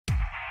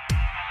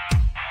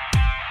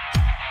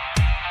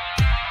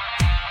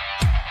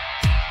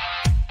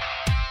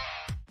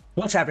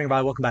What's happening,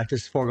 everybody? Welcome back to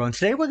this Forgo. And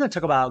today we're going to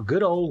talk about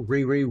good old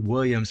Riri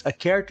Williams, a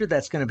character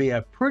that's going to be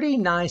a pretty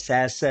nice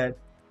asset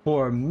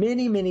for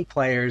many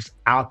players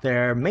out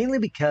there, mainly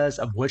because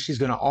of what she's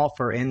going to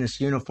offer in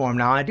this uniform.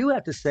 Now, I do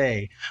have to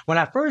say, when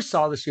I first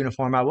saw this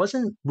uniform, I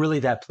wasn't really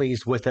that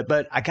pleased with it,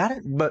 but I got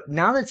it. But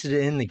now that it's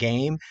in the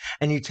game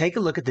and you take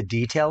a look at the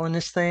detail in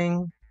this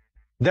thing,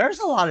 there's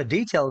a lot of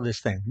detail in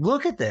this thing.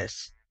 Look at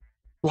this.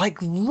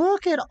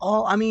 Look at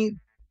all. I mean,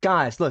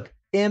 guys, look,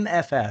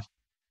 MFF.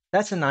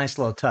 That's a nice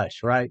little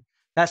touch, right?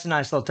 That's a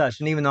nice little touch.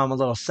 And even though I'm a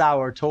little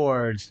sour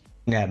towards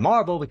Ned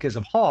Marble because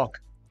of Hawk,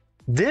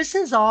 this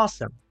is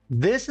awesome.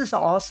 This is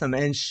awesome.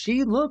 And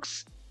she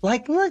looks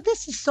like, look,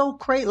 this is so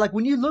great. Like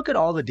when you look at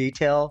all the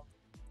detail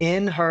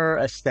in her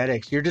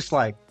aesthetics, you're just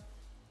like,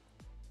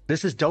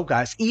 this is dope,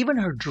 guys. Even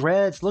her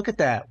dreads, look at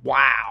that.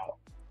 Wow.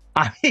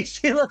 I mean,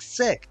 she looks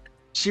sick.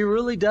 She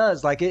really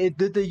does. Like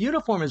the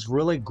uniform has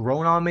really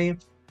grown on me.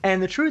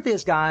 And the truth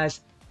is,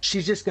 guys,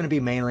 she's just going to be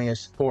mainly a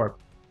support.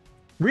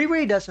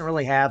 Riri doesn't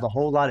really have a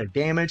whole lot of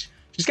damage.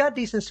 She's got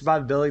decent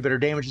survivability, but her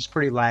damage is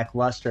pretty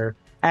lackluster.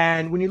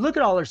 And when you look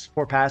at all her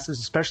support passes,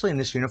 especially in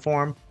this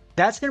uniform,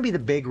 that's going to be the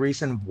big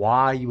reason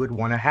why you would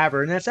want to have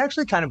her. And that's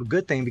actually kind of a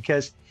good thing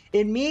because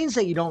it means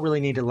that you don't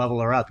really need to level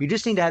her up. You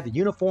just need to have the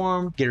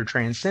uniform, get her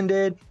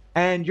transcended,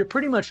 and you're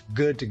pretty much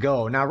good to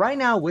go. Now, right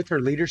now with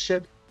her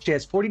leadership, she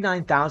has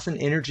 49,000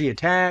 energy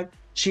attack.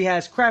 She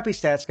has crappy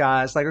stats,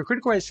 guys. Like her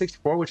critical rate is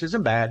 64, which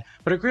isn't bad,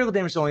 but her critical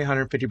damage is only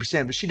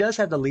 150%. But she does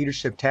have the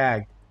leadership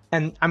tag.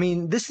 And I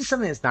mean, this is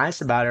something that's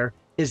nice about her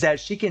is that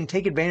she can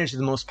take advantage of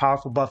the most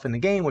powerful buff in the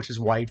game, which is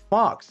White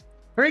Fox.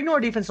 Her ignore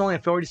defense is only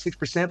at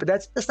 46%, but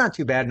that's not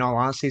too bad in all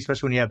honesty,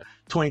 especially when you have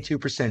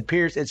 22%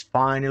 pierce. It's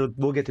fine.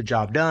 We'll get the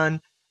job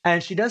done.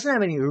 And she doesn't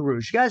have any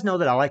Urus. You guys know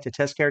that I like to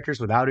test characters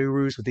without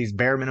Urus with these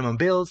bare minimum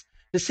builds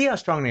to see how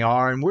strong they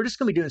are. And we're just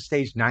going to be doing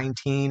stage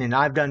 19. And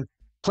I've done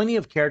plenty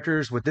of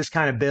characters with this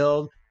kind of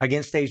build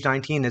against stage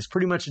 19 that's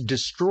pretty much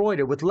destroyed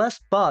it with less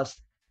buffs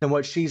than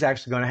what she's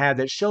actually going to have.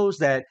 That shows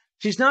that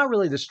she's not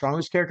really the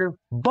strongest character,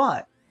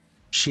 but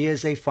she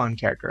is a fun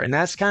character. And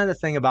that's kind of the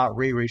thing about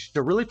Riri. She's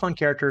a really fun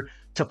character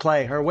to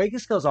play. Her awakening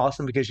skill is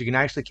awesome because you can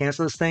actually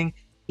cancel this thing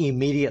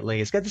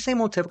immediately. It's got the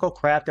same old typical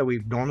crap that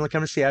we've normally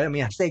come to see. I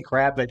mean, I say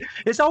crap, but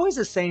it's always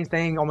the same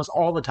thing almost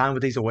all the time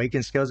with these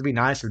awakened skills. It'd be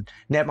nice if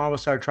Netmarble will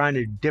start trying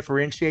to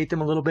differentiate them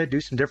a little bit, do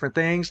some different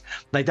things.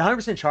 Like the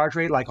 100% charge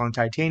rate, like on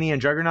Titania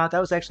and Juggernaut, that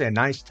was actually a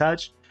nice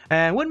touch.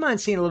 And wouldn't mind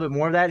seeing a little bit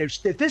more of that.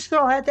 If this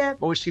girl had that,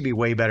 oh, she'd be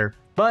way better.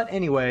 But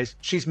anyways,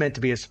 she's meant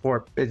to be a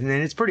support, and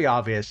it's pretty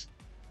obvious.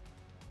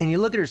 And you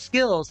look at her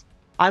skills,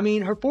 I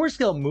mean, her 4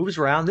 skill moves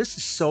around. This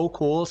is so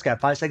cool. It's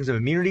got 5 seconds of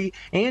immunity,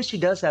 and she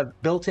does have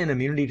built-in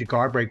immunity to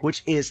guard break,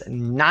 which is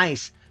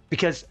nice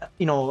because,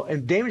 you know,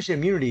 damage to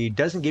immunity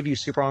doesn't give you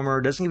super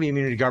armor, doesn't give you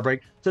immunity to guard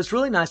break. So it's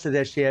really nice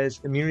that she has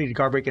immunity to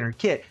guard break in her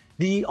kit.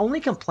 The only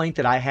complaint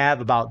that I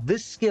have about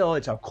this skill,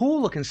 it's a cool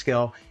looking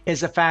skill,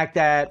 is the fact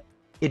that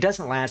it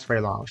doesn't last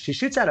very long. She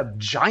shoots out a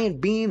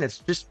giant beam that's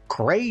just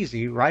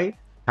crazy, right?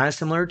 Kind of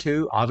similar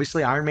to,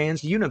 obviously, Iron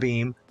Man's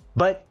Unibeam,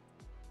 but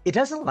it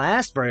doesn't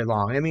last very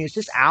long. I mean, it's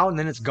just out and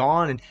then it's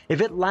gone. And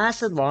if it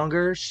lasted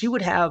longer, she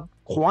would have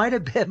quite a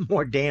bit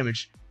more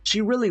damage.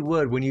 She really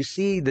would when you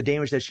see the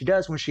damage that she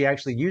does when she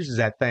actually uses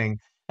that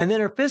thing. And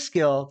then her 5th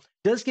skill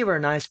does give her a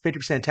nice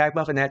 50% attack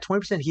buff, and that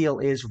 20% heal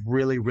is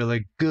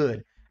really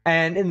good.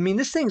 And I mean,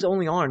 this thing's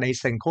only on an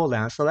 8-second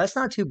cooldown, so that's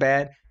not too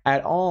bad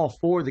at all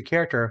for the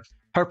character.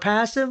 Her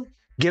passive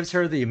gives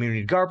her the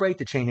immunity to guard break,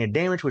 the chain hit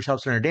damage, which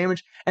helps her in her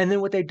damage. And then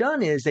what they've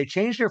done is they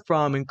changed her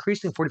from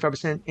increasing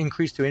 45%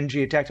 increase to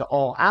energy attack to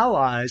all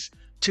allies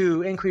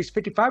to increase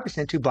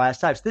 55% to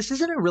blast types. This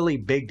isn't a really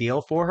big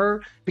deal for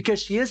her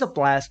because she is a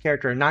blast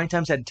character, and 9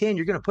 times out of 10,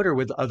 you're going to put her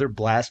with other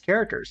blast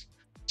characters.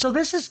 So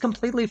this is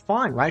completely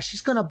fine, right?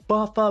 She's going to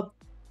buff up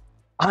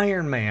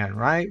Iron Man,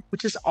 right?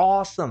 Which is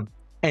awesome.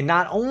 And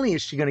not only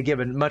is she going to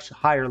give a much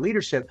higher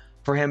leadership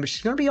for him, but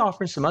she's going to be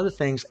offering some other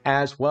things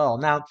as well.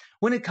 Now,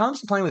 when it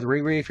comes to playing with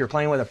Riri, if you're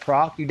playing with a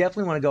proc, you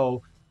definitely want to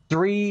go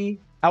 3.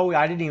 Oh,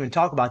 I didn't even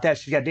talk about that.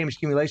 She's got damage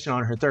accumulation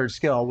on her 3rd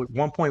skill with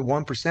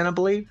 1.1%, I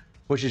believe,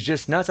 which is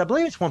just nuts. I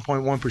believe it's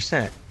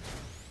 1.1%.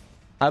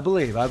 I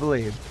believe. Yeah,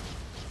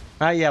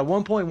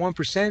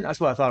 1.1%. That's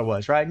what I thought it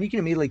was, right? And you can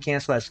immediately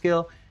cancel that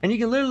skill, and you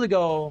can literally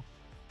go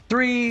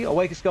 3,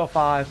 awaken skill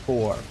 5,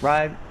 4,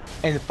 right?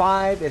 And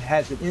 5, it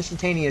has an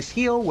instantaneous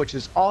heal, which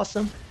is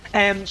awesome.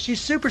 And she's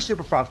super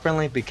proc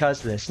friendly because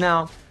of this.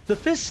 Now, the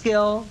 5th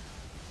skill,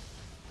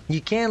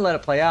 you can let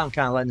it play out. I'm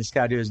kind of letting this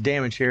guy do his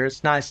damage here.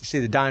 It's nice to see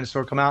the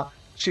dinosaur come out,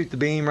 shoot the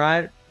beam,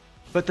 right?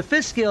 But the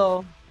 5th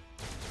skill,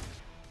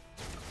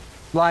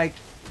 like,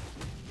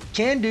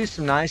 can do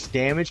some nice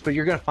damage, but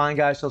you're going to find,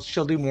 guys, so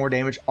she'll do more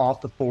damage off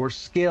the 4th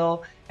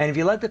skill. And if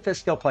you let the 5th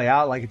skill play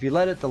out, like if you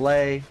let it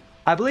delay,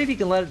 I believe you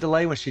can let it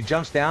delay when she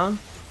jumps down.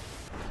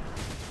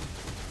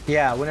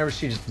 Yeah, whenever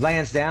she just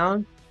lands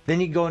down. Then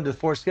you can go into the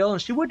 4th skill,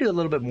 and she would do a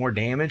little bit more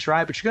damage,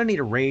 right? But you're going to need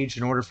a rage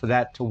in order for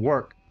that to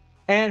work.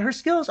 And her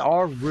skills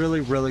are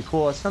really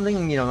cool. It's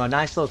something, you know, a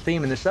nice little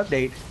theme in this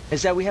update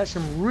is that we have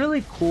some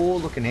really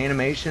cool looking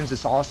animations.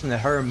 It's awesome that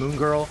her and Moon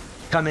Girl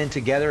come in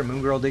together.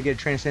 Moon Girl did get a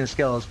transcendent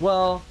skill as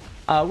well,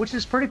 which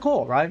is pretty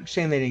cool, right?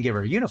 Shame they didn't give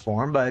her a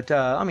uniform, but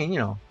I mean, you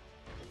know,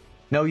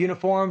 no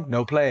uniform,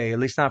 no play, at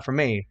least not for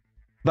me.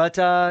 But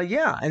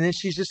yeah, and then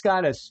she's just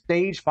got a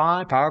stage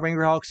 5 Power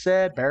Ranger Hawk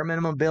set, bare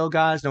minimum build,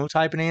 guys, no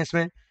type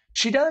enhancement.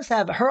 She does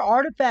have her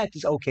artifact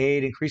is okay.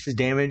 It increases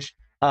damage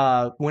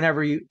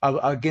whenever you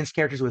against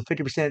characters with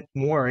 50%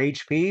 more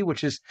HP,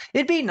 which is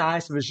it'd be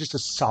nice if it was just a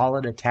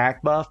solid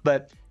attack buff.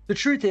 But the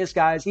truth is,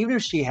 guys, even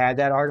if she had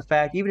that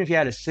artifact, even if you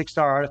had a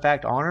 6-star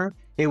artifact on her,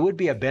 it would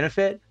be a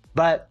benefit.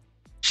 But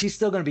she's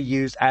still going to be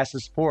used as a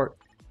support,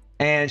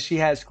 and she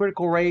has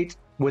critical rate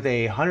with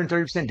a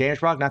 130%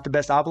 damage rock, not the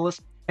best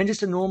obelisk, and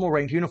just a normal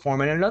ranked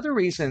uniform. And another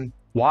reason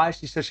why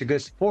she's such a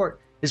good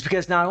support is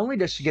because not only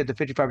does she get the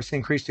 55%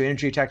 increase to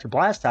energy attack to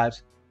blast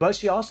types, but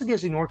she also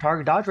gives ignore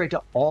target dodge rate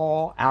to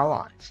all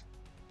allies.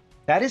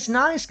 That is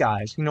nice,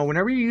 guys. You know,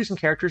 whenever you're using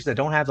characters that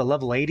don't have the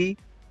level 80,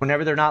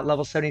 whenever they're not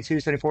level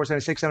 72, 74,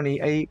 76,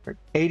 78,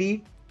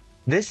 80,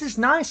 this is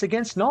nice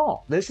against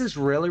Null. This is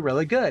really,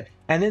 really good.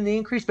 And then the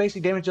increased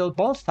basic damage to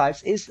both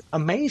types is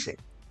amazing.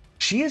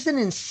 She is an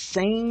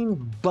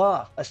insane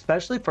buff,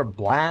 especially for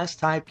blast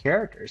type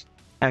characters.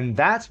 And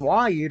that's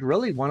why you'd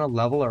really want to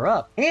level her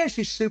up. And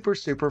she's super,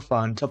 super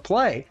fun to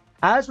play,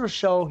 as we'll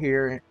show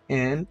here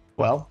in,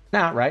 well,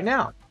 not right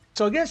now.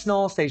 So against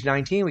Null, stage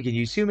 19, we can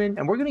use human,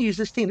 and we're going to use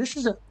this team. This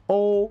is an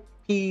OP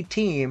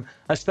team,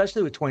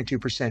 especially with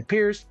 22%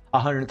 pierce,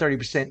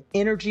 130%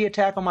 energy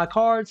attack on my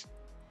cards,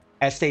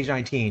 at stage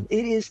 19.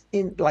 It is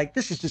in like,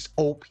 this is just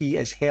OP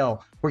as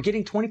hell. We're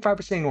getting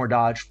 25% ignore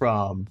dodge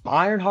from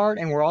Ironheart,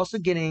 and we're also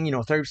getting, you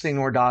know, 30%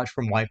 ignore dodge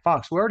from White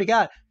Fox. We already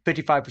got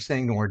 55%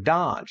 ignore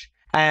dodge.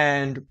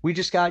 And we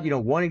just got, you know,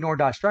 1 ignore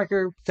dodge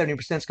striker. 70%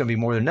 is going to be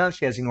more than enough.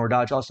 She has ignore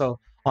dodge also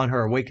on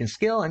her awakened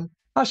skill. And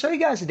I'll show you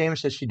guys the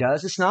damage that she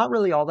does. It's not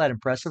really all that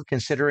impressive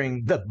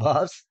considering the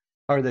buffs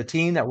or the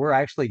team that we're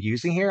actually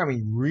using here. I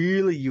mean,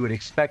 really, you would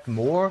expect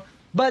more.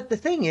 But the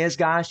thing is,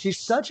 guys, she's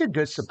such a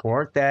good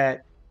support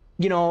that,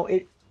 you know,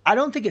 I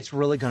don't think it's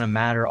really going to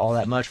matter all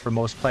that much for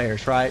most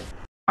players, right?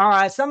 All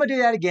right, so I'm going to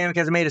do that again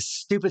because I made a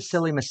stupid,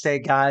 silly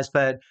mistake, guys.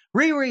 But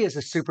Riri is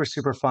a super,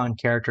 super fun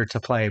character to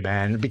play,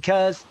 man,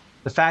 because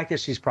the fact that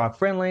she's proc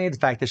friendly, the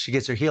fact that she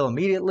gets her heal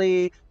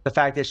immediately, the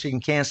fact that she can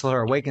cancel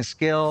her awakened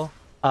skill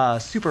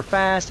super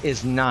fast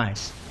is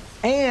nice.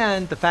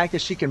 And the fact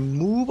that she can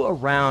move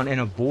around and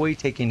avoid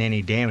taking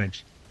any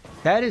damage.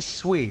 That is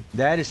sweet.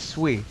 That is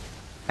sweet.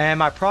 And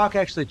my proc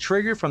actually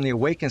triggered from the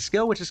awakened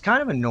skill, which is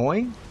kind of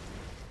annoying.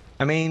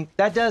 I mean,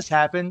 that does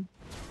happen.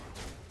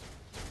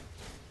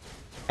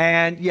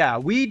 And yeah,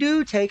 we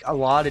do take a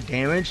lot of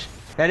damage.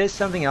 That is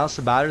something else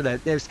about her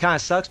that kind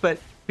of sucks. But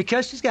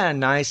because she's got a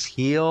nice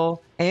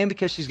heal and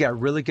because she's got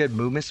really good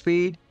movement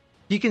speed,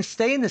 you can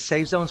stay in the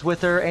safe zones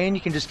with her and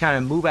you can just kind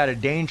of move out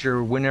of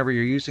danger whenever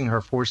you're using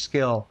her force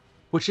skill,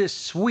 which is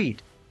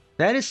sweet.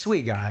 That is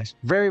sweet, guys.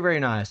 Very, very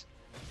nice.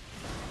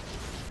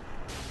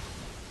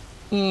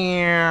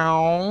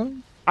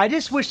 I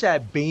just wish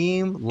that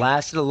beam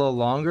lasted a little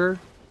longer.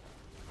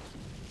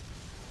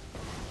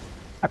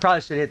 I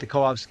probably should hit the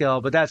co-op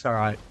skill, but that's all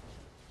right.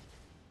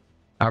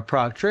 Our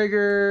proc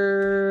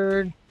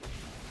triggered.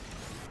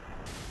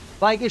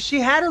 Like, if she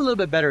had a little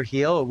bit better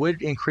heal, it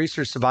would increase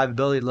her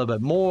survivability a little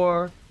bit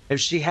more. If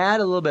she had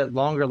a little bit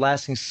longer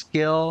lasting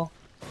skill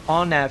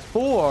on that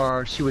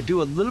 4, she would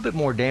do a little bit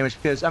more damage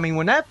because, I mean,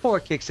 when that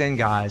 4 kicks in,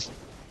 guys,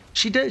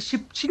 she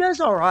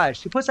does all right.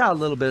 She puts out a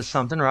little bit of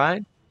something,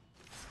 right?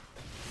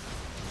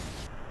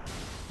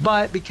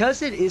 But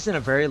because it isn't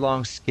a very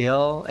long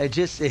skill,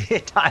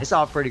 it dies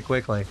off pretty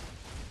quickly.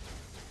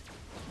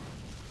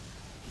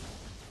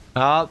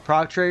 Oh,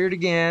 proc triggered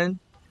again.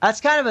 That's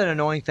kind of an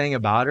annoying thing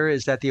about her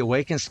is that the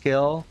awakened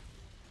skill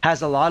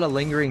has a lot of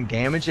lingering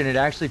damage and it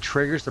actually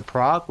triggers the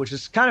proc, which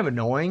is kind of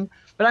annoying.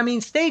 But I mean,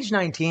 stage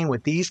 19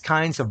 with these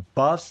kinds of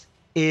buffs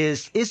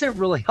isn't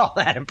really all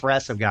that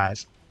impressive,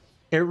 guys.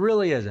 It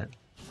really isn't.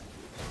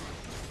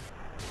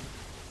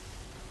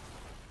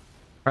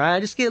 All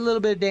right, just get a little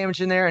bit of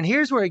damage in there. And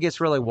here's where it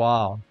gets really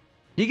wild.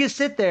 You can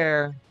sit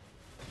there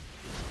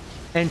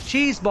and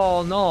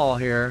cheeseball Null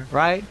here,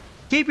 right?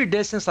 Keep your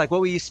distance like what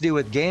we used to do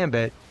with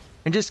Gambit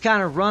and just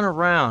kind of run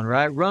around,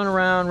 right? Run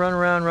around, run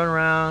around, run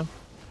around.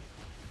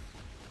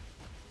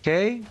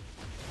 Okay.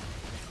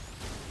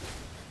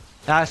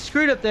 Now I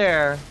screwed up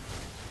there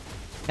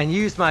and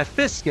used my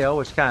fist skill,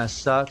 which kind of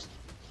sucks.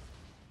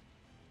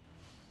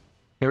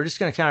 Okay, we're just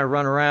going to kind of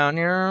run around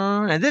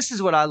here. And this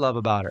is what I love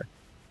about her.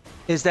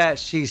 Is that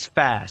she's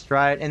fast,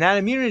 right? And that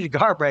immunity to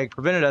guard break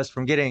prevented us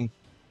from getting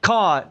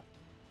caught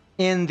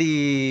in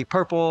the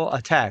purple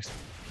attacks.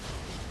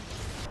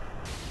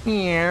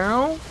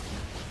 Meow.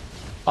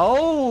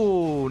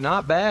 Oh,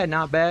 not bad,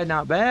 not bad,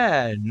 not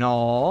bad.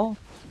 No.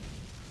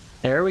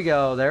 There we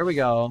go, there we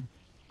go.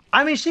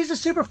 I mean, she's a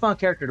super fun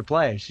character to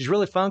play. She's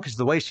really fun because of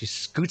the way she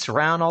scoots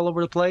around all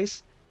over the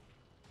place.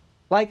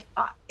 Like,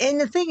 and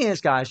the thing is,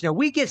 guys, you know,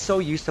 we get so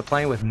used to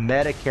playing with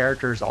meta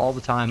characters all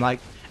the time. Like,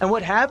 and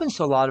what happens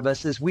to a lot of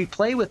us is we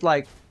play with,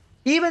 like,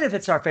 even if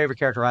it's our favorite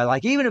character, right?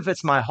 Like, even if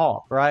it's my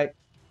Hawk, right?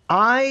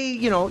 I'm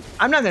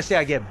not gonna say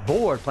I get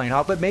bored playing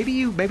Hawk, but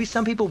maybe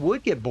some people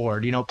would get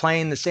bored,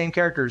 playing the same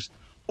characters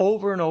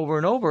over and over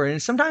and over.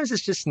 And sometimes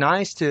it's just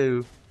nice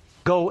to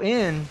go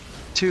in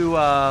to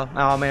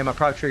oh man, my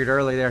prop triggered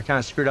early there, kind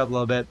of screwed up a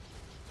little bit.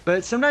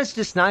 But sometimes it's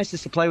just nice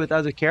just to play with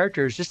other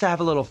characters, just to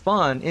have a little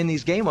fun in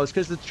these game modes.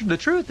 Because the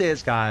truth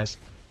is, guys,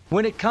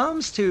 when it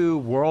comes to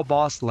World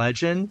Boss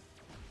Legend,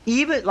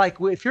 even like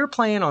if you're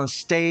playing on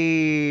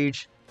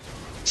stage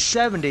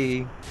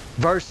 70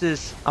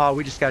 versus, oh,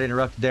 we just got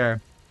interrupted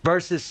there,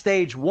 versus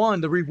stage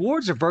 1, the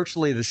rewards are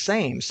virtually the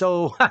same.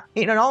 So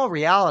in all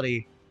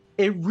reality,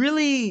 it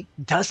really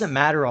doesn't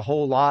matter a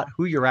whole lot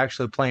who you're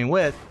actually playing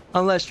with,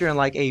 unless you're in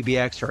like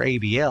ABX or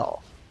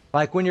ABL.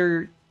 Like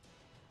we're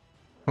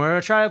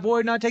gonna try to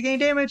avoid not taking any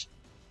damage.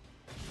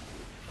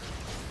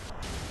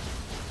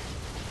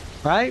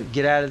 Right?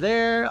 Get out of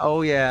there.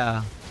 Oh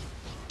yeah.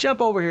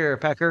 Jump over here,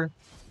 Pecker.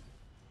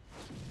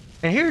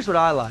 And here's what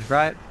I like,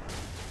 right?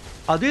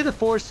 I'll do the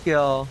force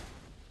skill,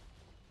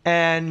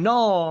 and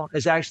Null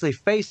is actually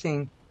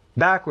facing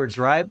backwards,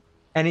 right?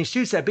 And he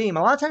shoots that beam.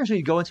 A lot of times when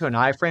you go into an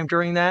iframe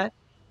during that,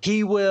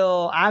 he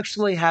will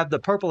actually have the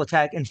purple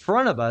attack in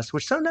front of us,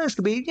 which sometimes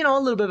can be, a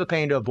little bit of a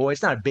pain to avoid.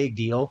 It's not a big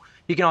deal.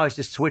 You can always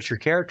just switch your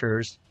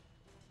characters.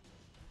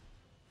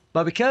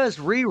 But because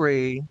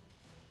Riri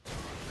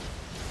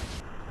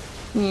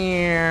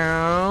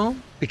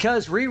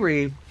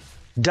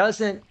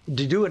doesn't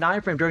do an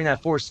iframe during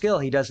that force skill,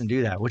 he doesn't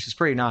do that, which is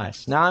pretty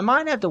nice. Now, I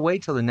might have to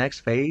wait till the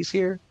next phase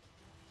here.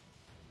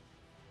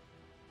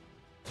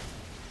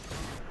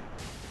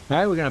 All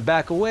right, we're going to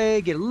back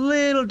away, get a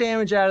little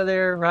damage out of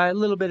there, right? A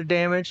little bit of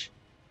damage.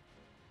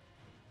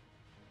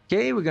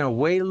 Okay, we're going to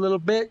wait a little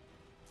bit.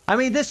 I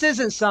mean, this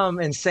isn't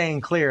some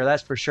insane clear,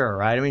 that's for sure,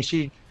 right? I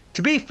mean,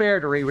 to be fair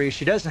to Riri,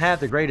 she doesn't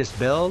have the greatest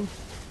build.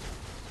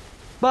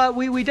 But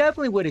we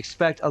definitely would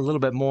expect a little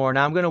bit more.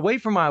 Now I'm going to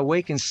wait for my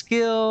awaken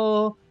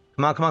skill.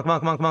 Come on, come on, come on,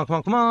 come on, come on, come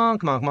on, come on,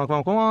 come on, come on, come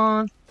on, come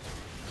on.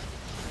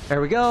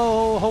 There we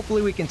go.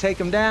 Hopefully we can take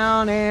him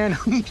down. And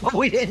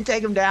we didn't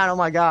take him down. Oh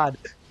my God.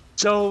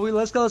 So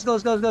let's go, let's go,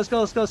 let's go, let's go,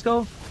 let's go, let's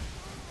go.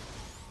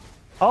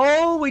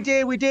 Oh, we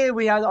did.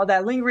 We had all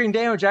that lingering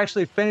damage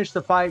actually finished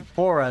the fight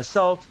for us.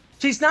 So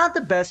she's not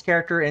the best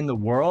character in the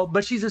world,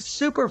 but she's a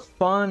super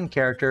fun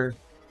character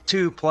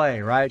to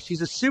play, right?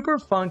 She's a super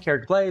fun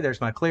character to play. There's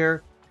my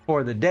clear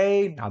for the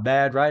day. Not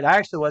bad, right? I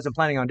actually wasn't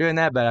planning on doing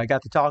that, but I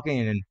got to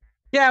talking and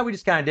yeah, we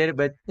just kind of did it,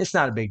 but it's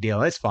not a big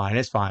deal. It's fine.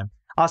 It's fine.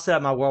 I'll set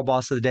up my world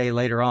boss of the day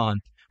later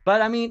on.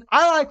 But I mean,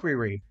 I like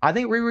Riri. I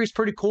think Riri's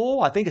pretty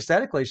cool. I think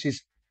aesthetically,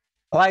 she's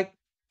like,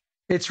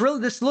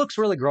 this looks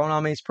really grown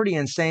on me. It's pretty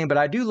insane, but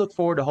I do look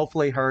forward to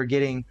hopefully her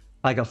getting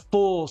like a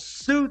full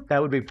suit.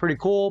 That would be pretty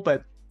cool.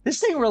 But this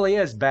thing really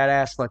is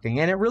badass looking,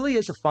 and it really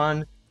is a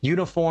fun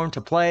uniform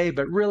to play.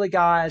 But really,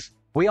 guys,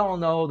 we all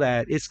know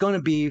that it's going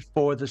to be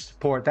for the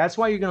support. That's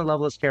why you're going to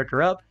level this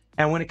character up.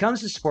 And when it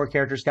comes to support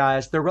characters,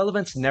 guys, their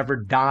relevance never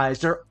dies.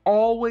 They're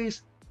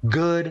always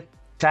good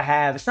to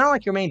have. It's not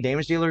like your main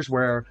damage dealers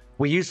where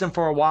we use them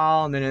for a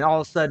while and then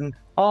all of a sudden,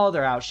 oh,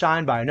 they're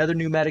outshined by another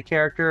new meta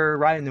character,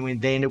 right? And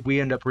then we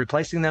end up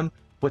replacing them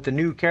with a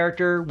new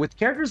character. With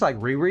characters like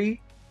Riri,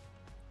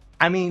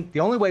 I mean, the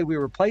only way we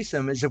replace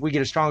them is if we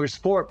get a stronger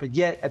support, but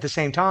yet at the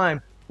same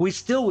time, we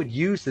still would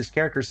use this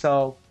character.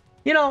 So,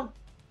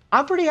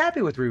 I'm pretty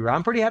happy with Riri.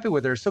 I'm pretty happy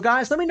with her. So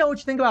guys, let me know what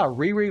you think about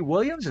Riri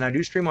Williams. And I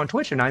do stream on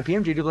Twitch at 9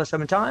 p.m.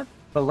 GW7 time.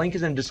 The link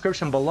is in the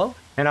description below.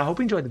 And I hope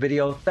you enjoyed the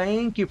video.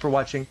 Thank you for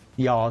watching.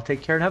 Y'all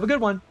take care and have a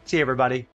good one. See you, everybody.